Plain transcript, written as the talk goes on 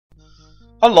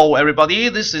Hello everybody,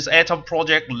 this is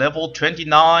Atomprojekt level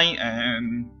 29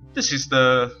 and this is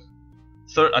the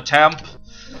third attempt,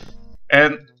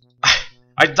 and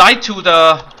I died to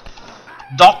the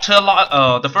doctor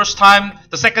the first time.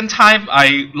 The second time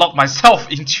I locked myself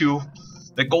into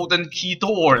the golden key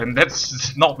door, and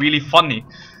that's not really funny.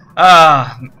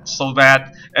 So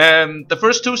bad. And the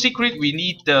first two secrets, we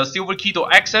need the silver key to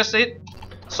access it,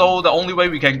 so the only way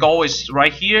we can go is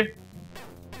right here.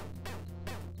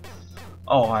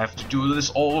 Oh, I have to do this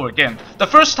all over again. The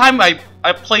first time I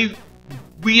played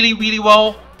really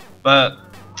well, but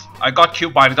I got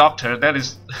killed by the doctor. That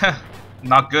is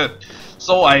not good.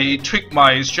 So I tweaked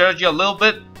my strategy a little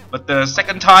bit, but the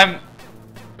second time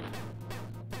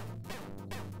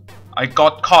I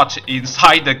got caught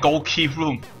inside the gold key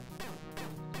room.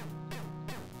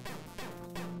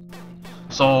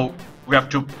 So we have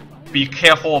to be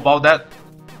careful about that.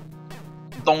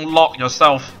 Don't lock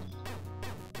yourself.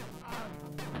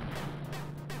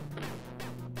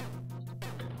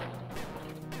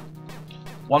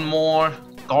 One more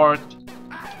guard.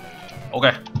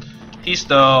 Okay, here's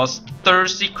the third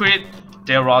secret.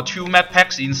 There are 2 med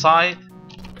packs inside.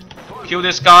 Kill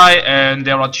this guy, and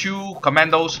there are 2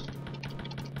 commandos.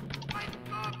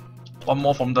 One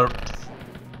more from the...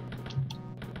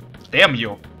 Damn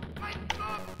you.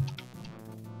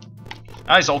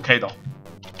 It's okay though.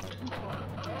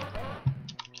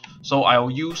 So I'll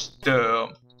use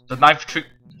the knife trick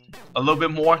a little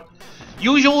bit more.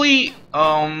 Usually,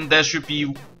 there should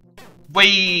be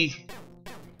way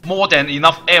more than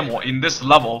enough ammo in this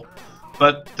level,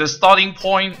 but the starting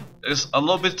point is a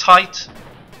little bit tight,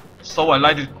 so I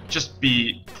like to just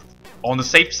be on the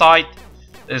safe side.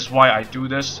 That's why I do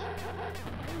this.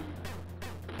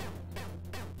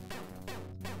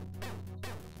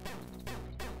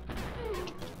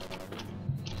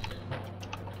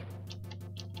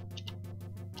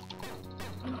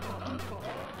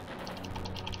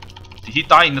 Did he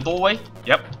die in the doorway?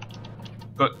 Yep.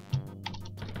 Good.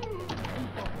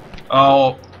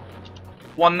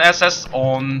 1 SS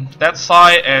on that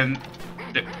side, and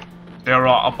there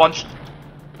are a bunch.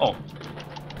 Oh,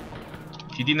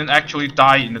 he didn't actually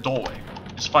die in the doorway.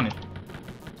 It's funny.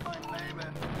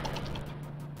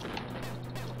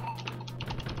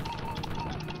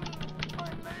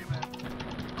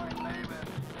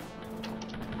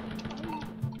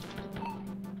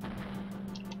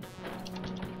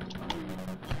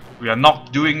 We are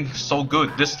not doing so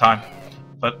good this time,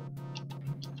 but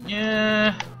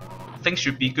yeah, things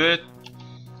should be good.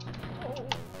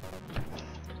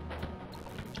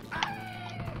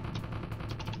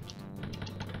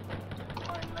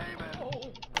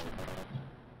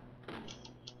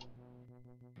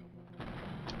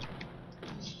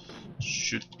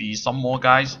 Should be some more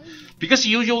guys, because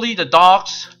usually the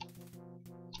dogs,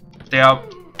 they are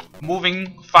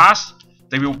moving fast.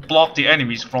 They will block the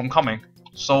enemies from coming.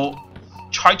 So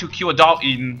try to kill a dog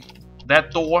in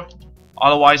that door,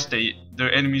 otherwise the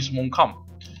enemies won't come.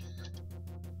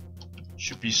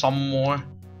 Should be some more.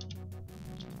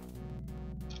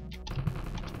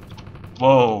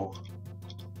 Whoa.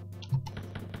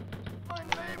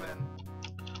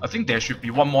 I think there should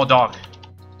be one more dog.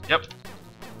 Yep.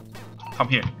 Come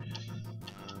here.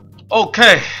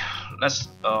 Okay, let's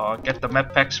get the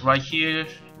med packs right here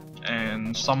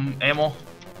and some ammo.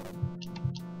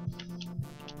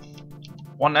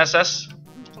 1 SS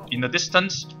in the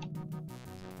distance.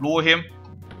 Lure him.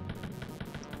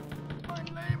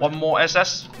 1 more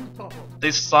SS.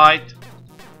 This side.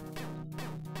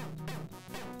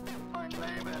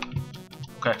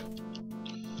 Okay.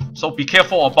 So be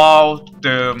careful about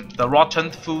the rotten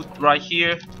food right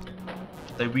here.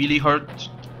 They really hurt.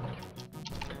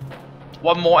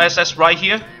 1 more SS right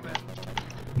here.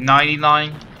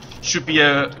 99. Should be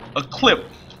a clip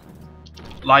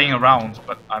lying around,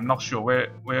 but I'm not sure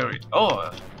where it... Oh,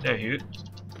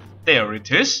 there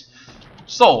it is.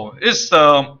 So it's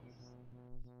the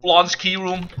blonde's key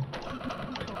room.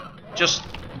 Just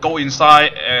go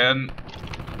inside and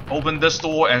open this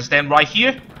door and stand right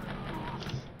here,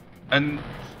 and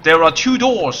there are 2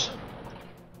 doors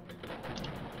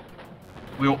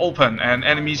will open and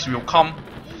enemies will come.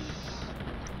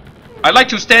 I like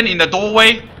to stand in the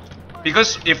doorway,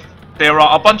 because if there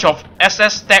are a bunch of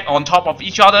SS stacked on top of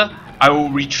each other, I will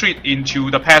retreat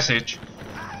into the passage.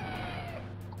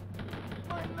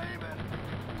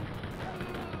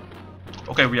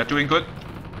 Okay, we are doing good.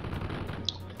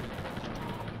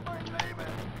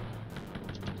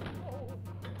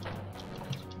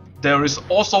 There is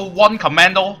also 1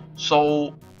 commando,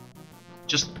 so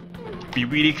just be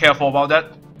really careful about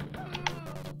that.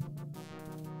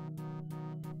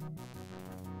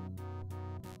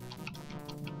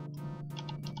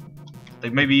 They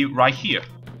may be right here.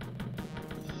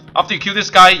 After you kill this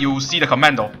guy, you will see the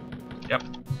commando. Yep.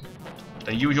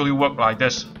 They usually work like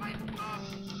this.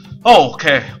 Oh,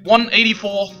 okay.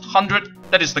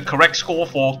 18400. That is the correct score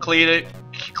for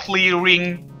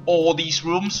clearing all these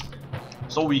rooms.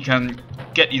 So we can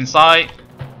get inside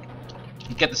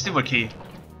and get the silver key.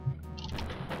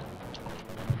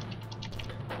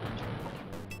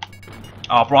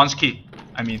 Bronze key,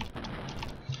 I mean.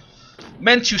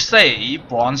 Meant to say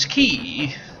bronze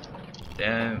key.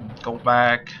 Then go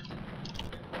back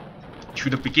to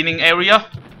the beginning area.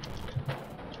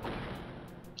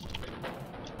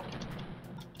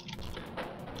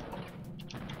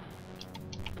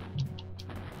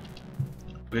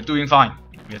 We're doing fine.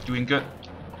 We're doing good.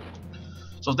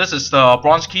 So this is the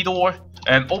bronze key door.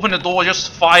 And open the door,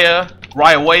 just fire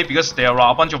right away because there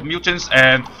are a bunch of mutants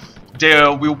and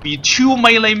there will be 2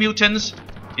 melee mutants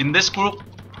in this group.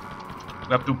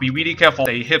 We have to be really careful.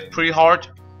 They hit pretty hard.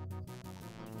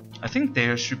 I think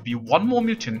there should be 1 more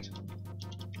mutant.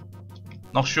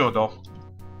 Not sure though.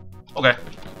 Okay,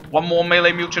 1 more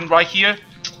melee mutant right here.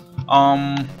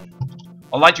 I'd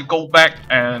like to go back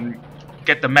and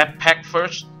get the map pack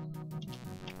first,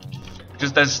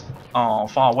 because that's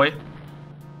far away.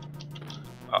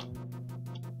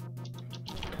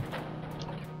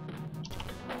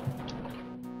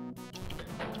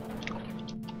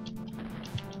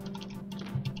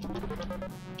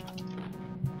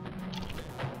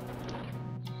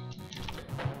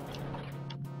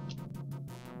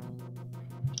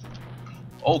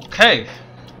 Okay.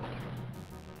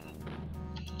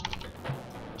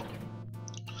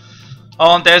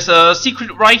 There's a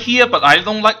secret right here, but I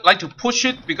don't like to push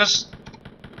it because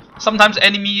sometimes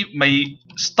enemy may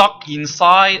stuck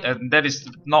inside, and that is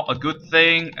not a good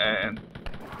thing. And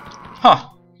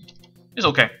it's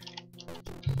okay.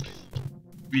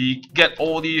 We get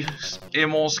all these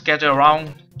ammo scattered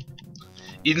around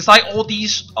inside all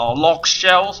these lock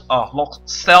cells.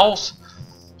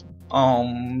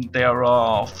 There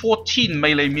are 14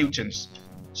 melee mutants,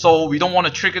 so we don't want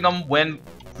to trigger them when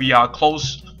we are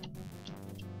close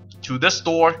to this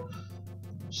door.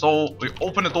 So we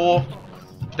open the door,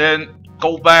 then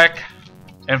go back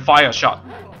and fire a shot.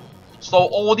 So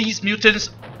all these mutants,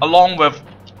 along with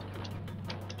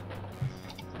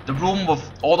the room with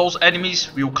all those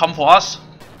enemies, will come for us.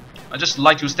 I just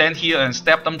like to stand here and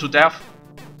stab them to death.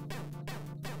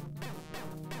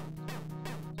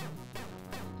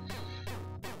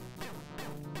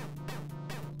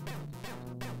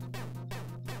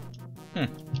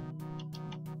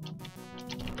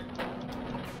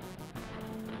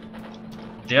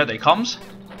 There they comes.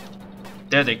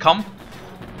 There they come.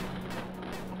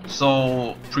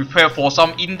 So prepare for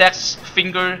some index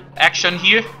finger action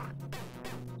here.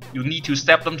 You need to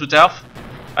stab them to death.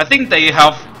 I think they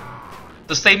have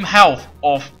the same health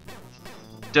of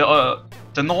the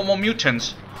normal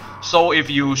mutants. So if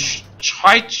you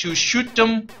try to shoot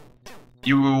them,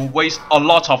 you will waste a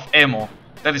lot of ammo.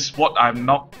 That is what I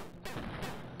don't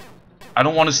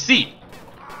want to see.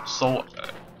 So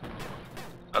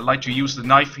I like to use the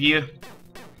knife here.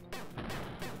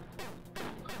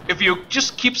 If you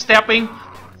just keep stabbing,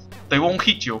 they won't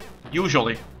hit you,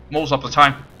 usually, most of the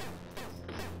time.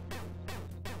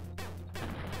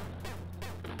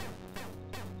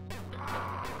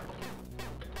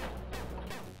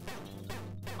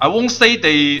 I won't say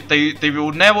they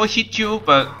will never hit you,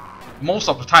 but most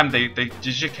of the time they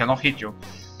just cannot hit you.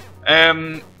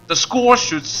 The score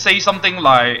should say something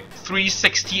like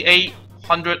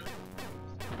 36800.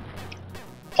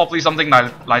 Probably something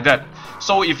like that.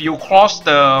 So if you cross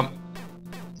the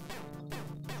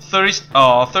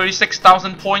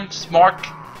 36,000 points mark,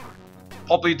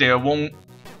 probably there won't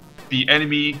be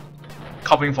enemy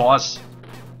coming for us.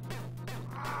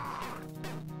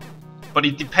 But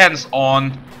it depends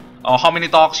on how many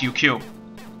dogs you kill.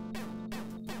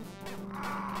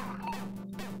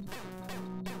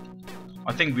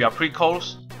 I think we are pretty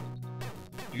close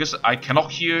because I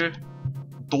cannot hear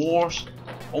doors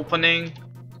opening.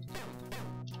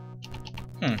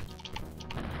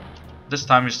 This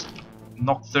time is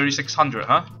not 3600,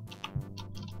 huh?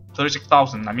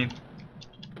 36,000, I mean.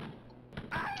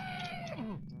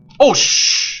 Oh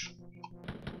shh!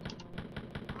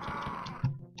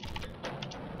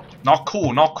 Not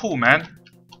cool, man.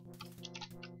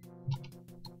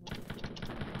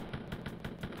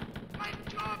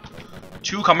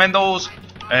 Two commandos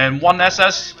and 1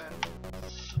 SS.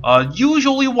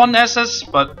 Usually 1 SS,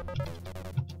 but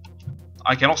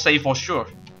I cannot say for sure.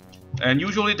 And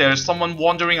usually there's someone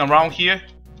wandering around here.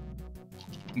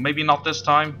 Maybe not this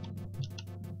time.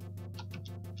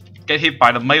 Get hit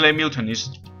by the melee mutant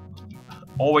is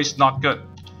always not good.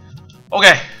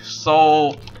 Okay,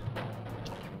 so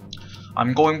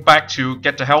I'm going back to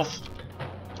get the health.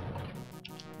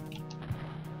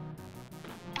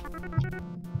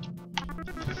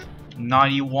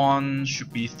 $91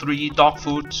 should be 3 dog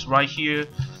foods right here.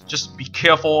 Just be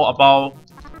careful about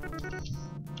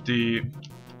the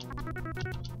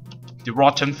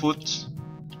rotten foods.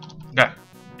 Okay,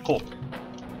 cool.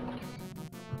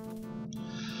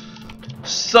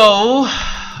 So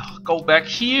go back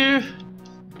here.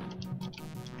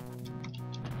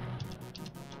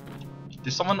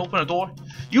 Did someone open the door?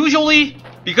 Usually,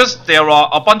 because there are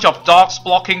a bunch of dogs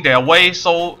blocking their way,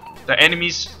 so the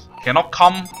enemies cannot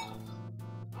come.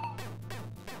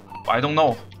 But I don't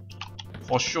know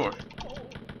for sure.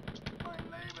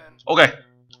 Okay,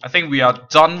 I think we are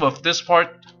done with this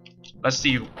part. Let's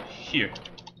see here.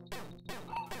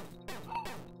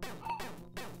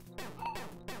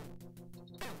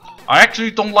 I actually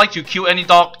don't like to kill any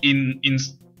dog in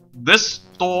this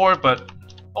door, but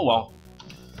oh well.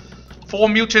 4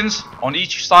 mutants on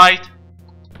each side.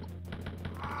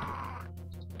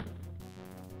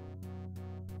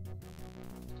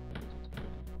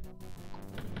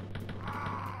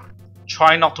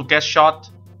 Try not to get shot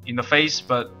in the face,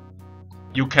 but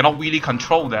you cannot really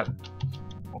control that.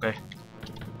 Okay.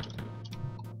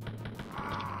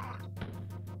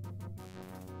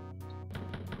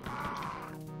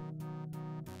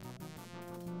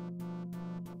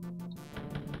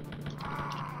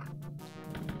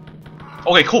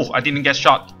 Okay, cool. I didn't get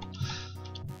shot.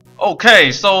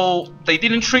 Okay, so they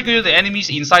didn't trigger the enemies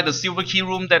inside the silver key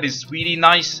room. That is really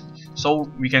nice.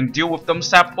 So we can deal with them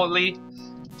separately.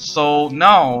 So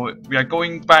now we are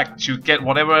going back to get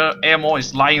whatever ammo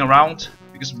is lying around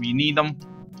because we need them.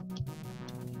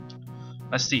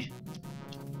 Let's see.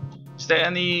 Is there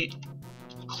any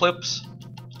clips?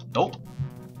 Nope.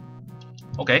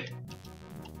 Okay.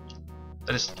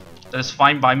 That is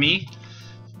fine by me.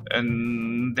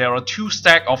 And there are 2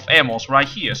 stacks of ammos right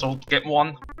here, so get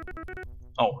one.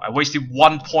 Oh, I wasted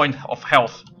 1 point of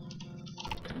health.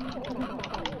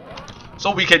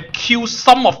 So we can kill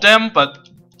some of them, but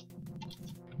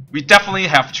we definitely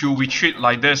have to retreat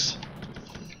like this.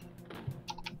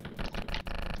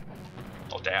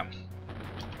 Oh damn.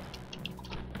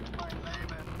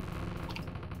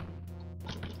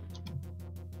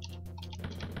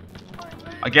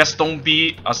 I guess don't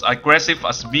be as aggressive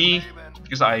as me,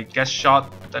 because I get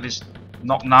shot. That is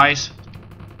not nice.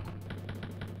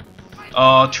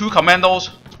 2 commandos.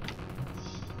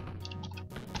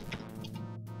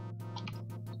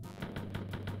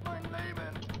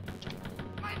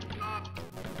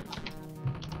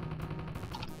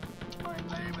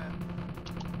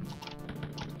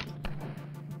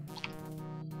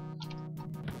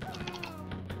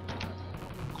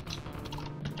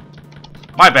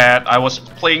 My bad, I was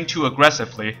playing too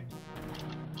aggressively.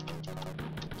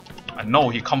 I know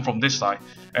he come from this side.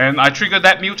 And I triggered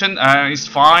that mutant and it's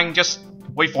fine, just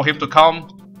wait for him to come.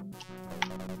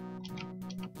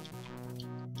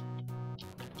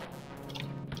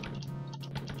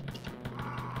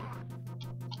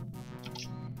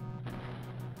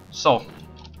 So,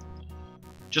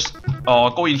 just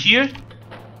go in here.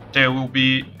 There will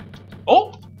be...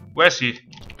 Oh! Where's he?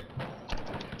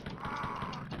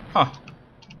 Huh.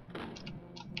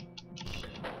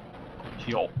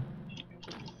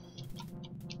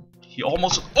 He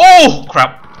almost... Oh!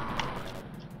 Crap!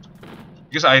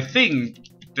 Because I think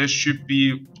there should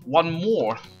be one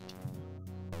more.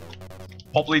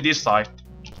 Probably this side.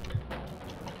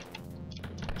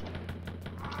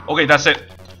 Okay, that's it.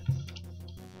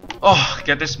 Oh,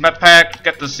 get this med pack,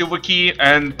 get the silver key,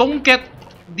 and don't get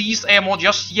these ammo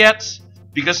just yet,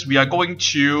 because we are going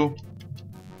to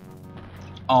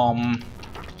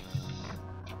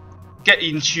get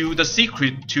into the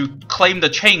secret to claim the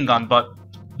chain gun, but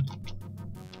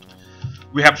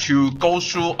we have to go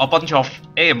through a bunch of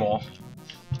ammo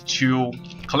to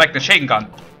collect the chain gun.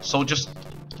 So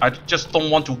I just don't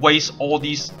want to waste all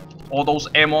those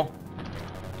ammo.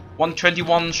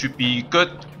 121 should be good.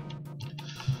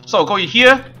 So go in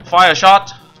here, fire a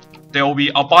shot. There will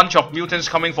be a bunch of mutants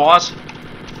coming for us.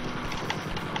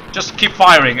 Just keep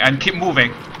firing and keep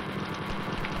moving.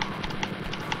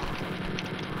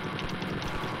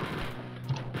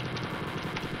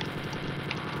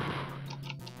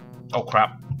 Oh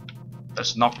crap,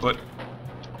 that's not good.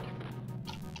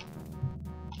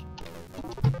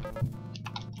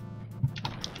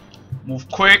 Move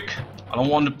quick. I don't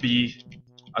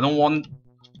want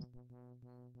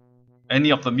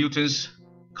any of the mutants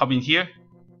coming here.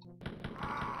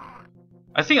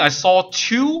 I think I saw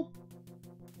 2.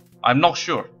 I'm not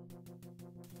sure.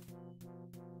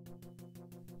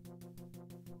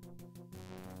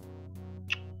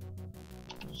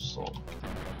 So,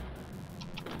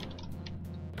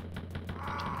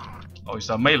 oh, it's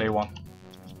a melee one.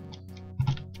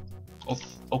 Oh,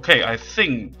 okay, I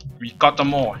think we got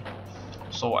them all.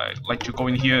 So I like to go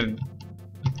in here and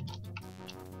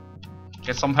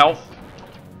get some health.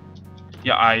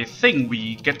 Yeah, I think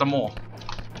we get them all.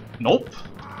 Nope.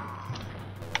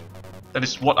 That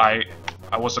is what I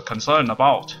was concerned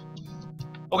about.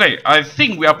 Okay, I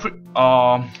think we are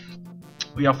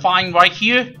fine right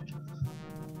here.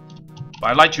 But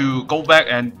I like to go back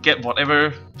and get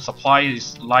whatever supply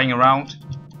is lying around.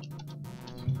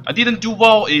 I didn't do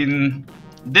well in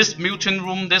this mutant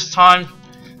room this time,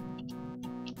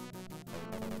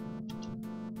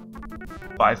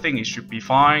 but I think it should be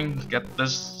fine. Get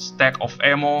this stack of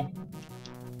ammo.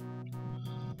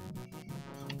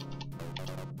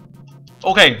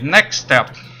 Okay, next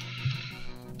step.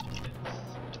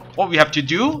 What we have to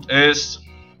do is,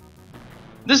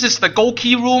 this is the gold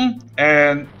key room,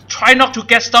 and try not to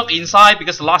get stuck inside,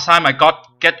 because the last time I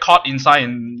get caught inside,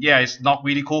 and yeah, it's not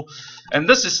really cool. And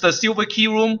this is the silver key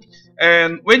room,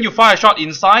 and when you fire a shot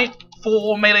inside,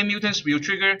 4 melee mutants will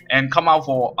trigger and come out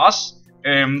for us,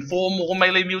 and 4 more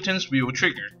melee mutants will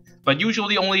trigger, but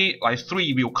usually only like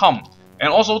 3 will come. And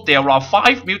also there are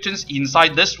 5 mutants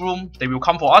inside this room, they will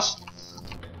come for us.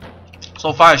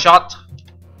 So fire a shot.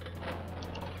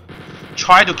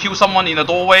 Try to kill someone in the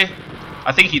doorway.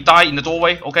 I think he died in the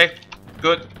doorway. Okay,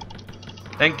 good.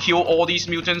 Then kill all these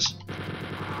mutants.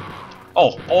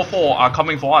 Oh, all 4 are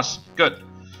coming for us. Good.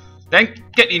 Then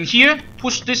get in here,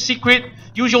 push this secret.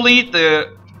 Usually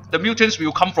the mutants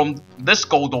will come from this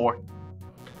gold door.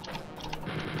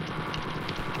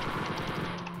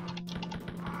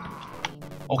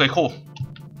 Okay, cool.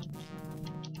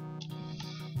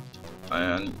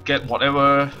 And get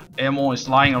whatever ammo is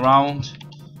lying around.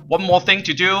 One more thing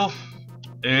to do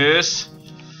is,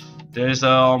 there's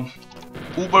a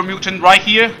uber mutant right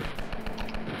here.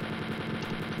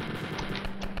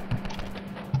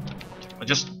 I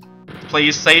just play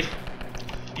it safe.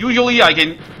 Usually I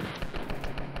can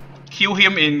kill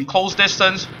him in close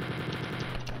distance.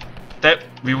 That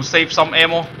will save some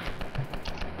ammo.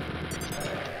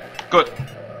 Good.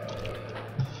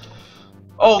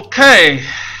 Okay.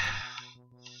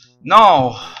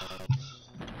 Now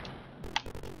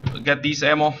get these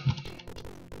ammo.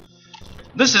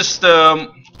 This is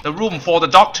the room for the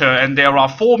doctor, and there are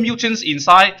 4 mutants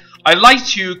inside. I like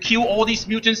to kill all these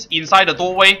mutants inside the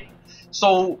doorway,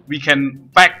 so we can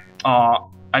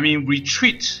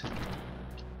retreat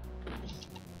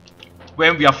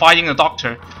when we are fighting the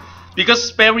doctor.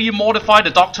 Because Barry modified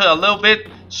the doctor a little bit,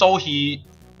 so he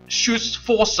shoots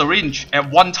 4 syringes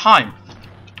at one time.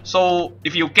 So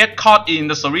if you get caught in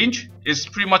the syringe, it's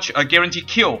pretty much a guaranteed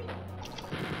kill.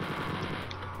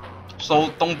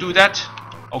 So don't do that.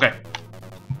 Okay.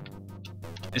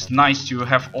 It's nice to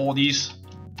have all these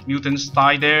mutants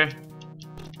die there.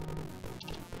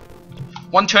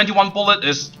 121 bullet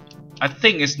is, I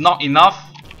think, is not enough,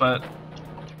 but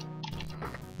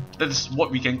that is what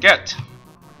we can get.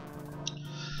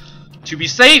 To be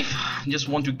safe, I just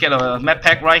want to get a med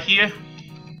pack right here.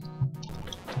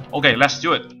 Okay, let's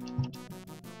do it.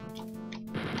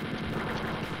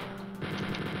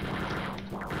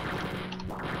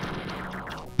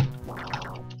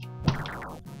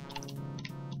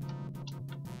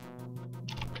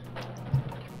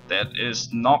 That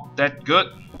is not that good,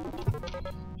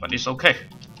 but it's okay.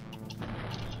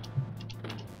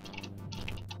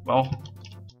 Well,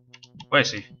 where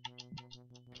is he?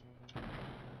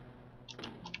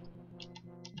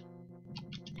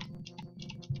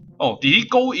 Oh, did he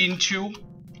go into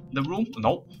the room?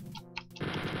 No.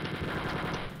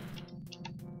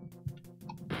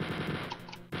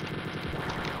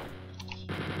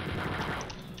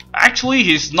 Actually,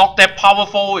 he's not that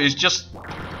powerful. It's just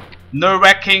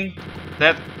nerve-wracking.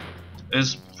 That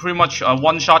is pretty much a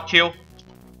one-shot kill.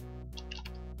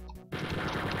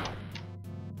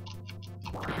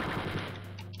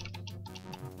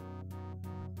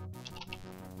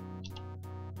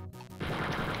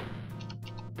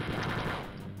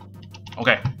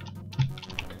 Okay.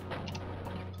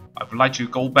 I would like to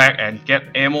go back and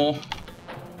get ammo.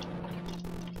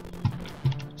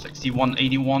 61,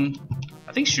 81.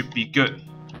 I think should be good.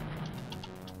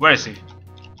 Where is he?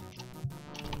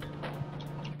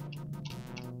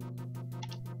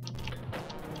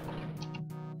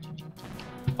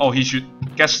 Oh, he should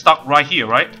get stuck right here,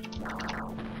 right?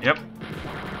 Yep.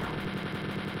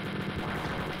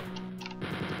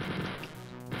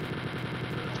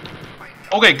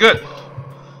 Okay, good.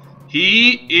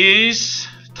 He is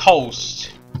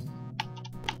toast.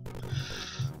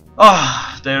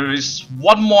 There is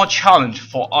one more challenge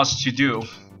for us to do.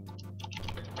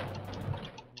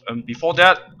 And before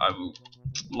that, I would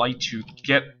like to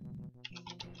get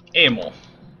ammo.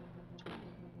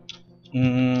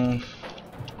 I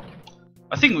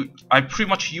think I pretty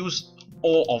much used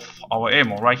all of our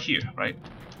ammo right here, right?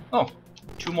 Oh,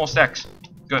 2 more stacks.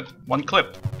 Good, 1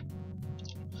 clip.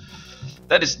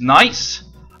 That is nice.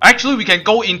 Actually, we can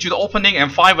go into the opening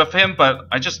and fight with him, but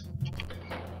I just...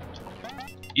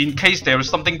 in case there is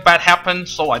something bad happen,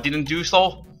 so I didn't do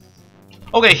so.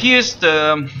 Okay, here's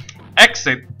the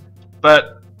exit.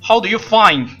 But how do you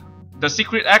find the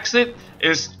secret exit?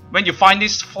 Is when you find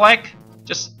this flag,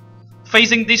 just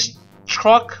facing this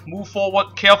truck, move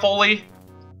forward carefully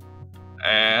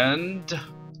and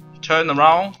turn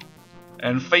around,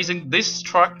 and facing this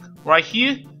truck right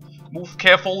here, move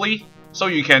carefully so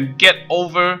you can get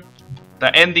over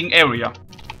the ending area.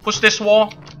 Push this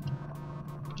wall.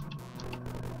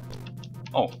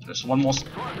 Oh, there's 1 more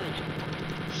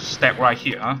stack right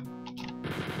here, huh?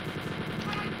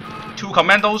 2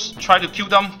 commandos, try to kill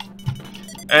them.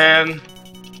 And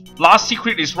last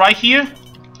secret is right here.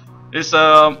 It's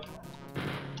a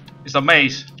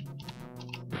maze.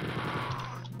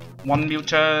 1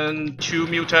 mutant, 2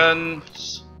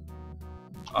 mutants.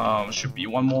 Should be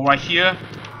 1 more right here.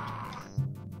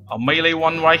 A melee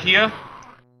one right here.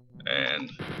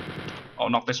 And oh,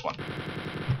 not this one.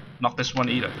 Not this one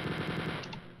either.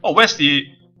 Oh, where's the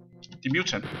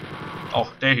mutant?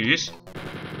 Oh, there he is.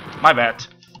 My bad.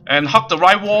 And hug the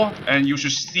right wall, and you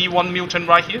should see 1 mutant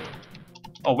right here.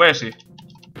 Oh, where is he?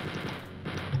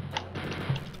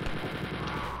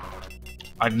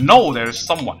 I know there is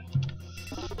someone.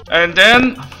 And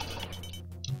then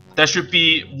there should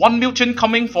be 1 mutant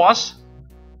coming for us.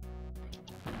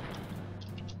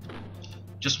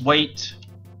 Just wait.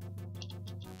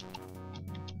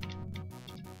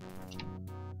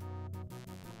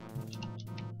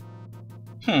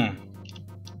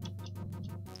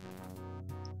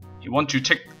 You want to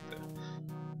take...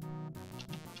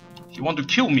 You want to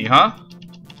kill me, huh?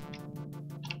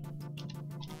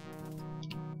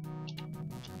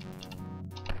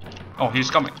 Oh,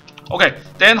 he's coming. Okay,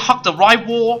 then hug the right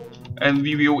wall, and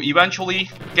we will eventually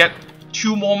get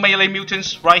 2 more melee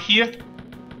mutants right here.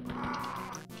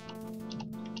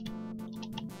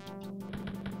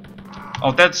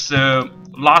 Oh, that's the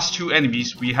last 2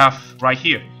 enemies we have right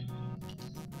here.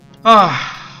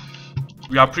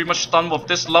 We are pretty much done with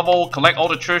this level. Collect all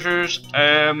the treasures.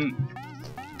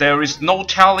 There is no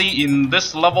tally in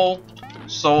this level,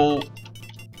 so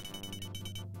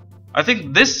I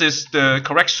think this is the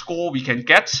correct score we can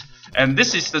get. And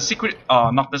this is the secret.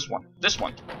 Not this one. This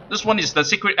one. This one is the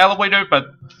secret elevator. But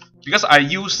because I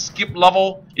use skip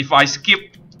level, if I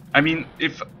skip,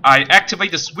 if I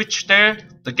activate the switch there,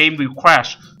 the game will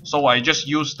crash. So I just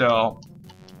use the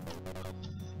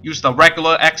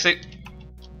regular exit.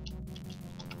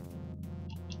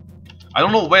 I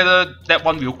don't know whether that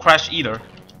one will crash either.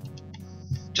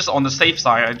 Just on the safe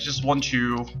side, I just want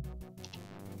to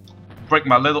break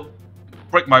my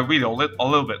video a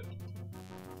little bit.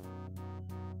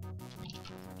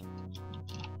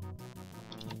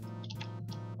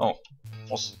 Oh,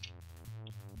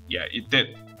 yeah, it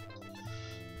did.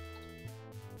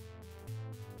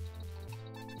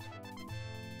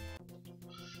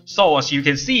 So as you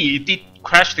can see, it did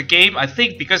crash the game. I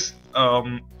think because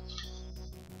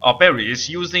Barry is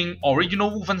using original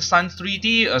Wolfenstein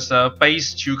 3D as a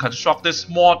base to construct this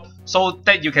mod, so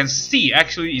that you can see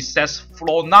actually it says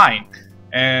floor 9,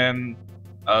 and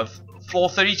floor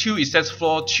 32 it says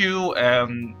floor 2,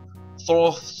 and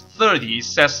floor 30 it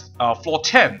says floor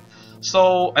 10.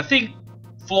 So I think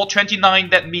floor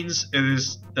 29, that means it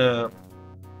is the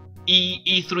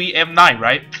E3M9,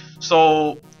 right?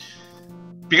 So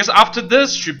because after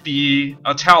this should be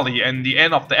a tally and the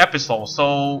end of the episode,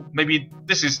 so maybe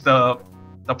this is the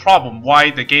problem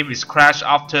why the game is crashed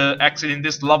after exiting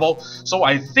this level. So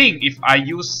I think if I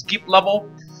use skip level,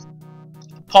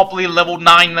 probably level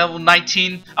 9, level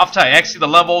 19, after I exit the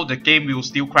level, the game will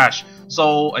still crash.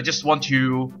 So I just want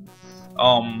to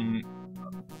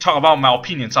talk about my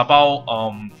opinions about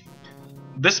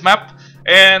this map.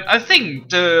 And I think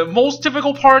the most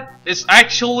difficult part is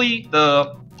actually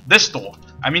this door.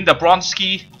 I mean the bronze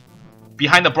key,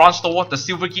 behind the bronze door, the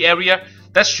silver key area.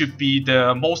 That should be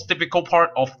the most difficult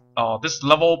part of this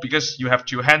level, because you have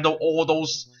to handle all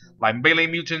those like melee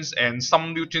mutants and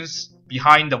some mutants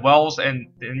behind the walls, and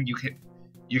then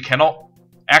you cannot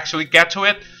actually get to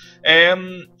it.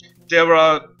 And there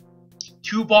are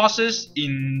 2 bosses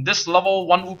in this level,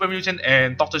 1 Uber Mutant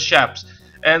and Dr. Shaps.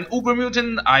 And Uber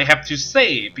Mutant, I have to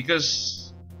say,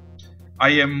 because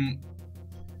I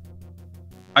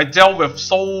dealt with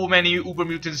so many Uber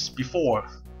Mutants before,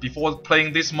 before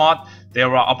playing this mod,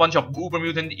 there are a bunch of Uber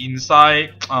Mutant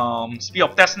inside Speed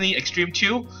of Destiny Extreme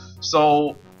 2,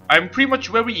 so I'm pretty much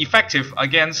very effective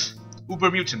against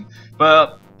Uber Mutant.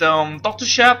 But Dr.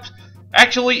 Shep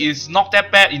actually is not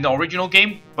that bad in the original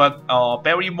game, but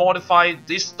Barry modified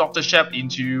this Dr. Shep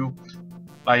into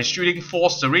like shooting 4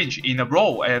 syringe in a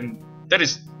row, and that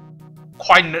is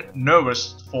quite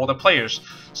nervous for the players.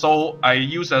 So I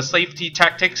use a safety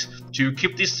tactics to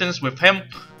keep distance with him.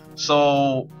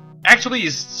 So actually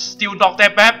it's still not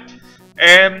that bad.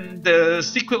 And the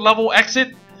secret level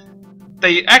exit,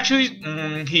 they actually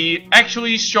he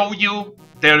actually show you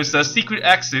there is a secret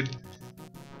exit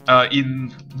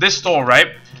in this store, right?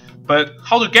 But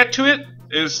how to get to it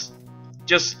is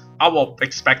just our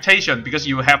expectation, because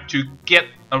you have to get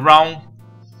around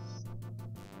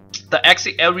the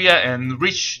exit area and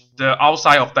reach the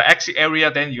outside of the exit area,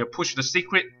 then you push the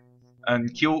secret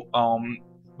and kill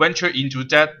venture into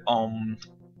that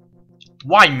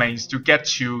wide maze to get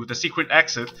to the secret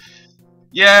exit.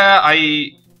 Yeah,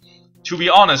 to be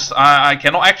honest, I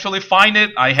cannot actually find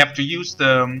it. I have to use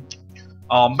the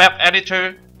map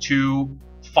editor to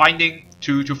find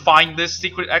this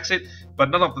secret exit, but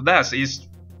nonetheless is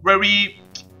very,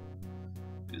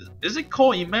 is it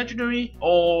called imaginary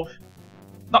or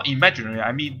not imaginary?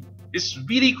 I mean, it's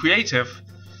really creative.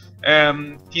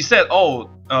 He said, "Oh,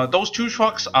 those 2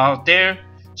 trucks are there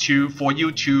for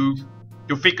you to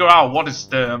figure out what is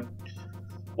the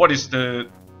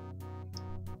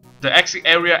exit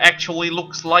area actually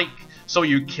looks like, so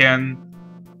you can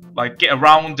like get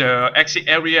around the exit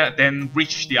area, then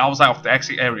reach the outside of the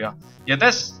exit area." Yeah,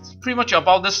 that's pretty much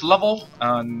about this level,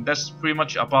 and that's pretty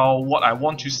much about what I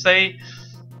want to say.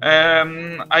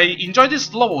 I enjoyed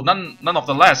this level none of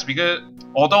the less, because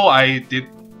although I did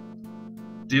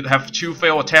have 2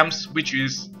 failed attempts, which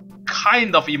is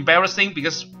kind of embarrassing,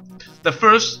 because the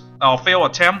first failed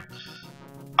attempt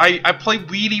I played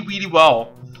really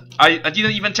well. I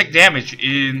didn't even take damage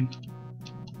in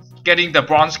getting the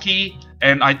bronze key,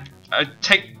 and I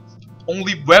take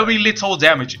only very little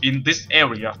damage in this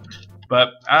area, but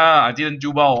I didn't do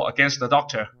well against the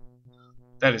doctor.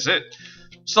 That is it.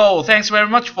 So thanks very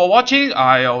much for watching.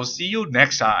 I'll see you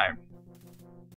next time.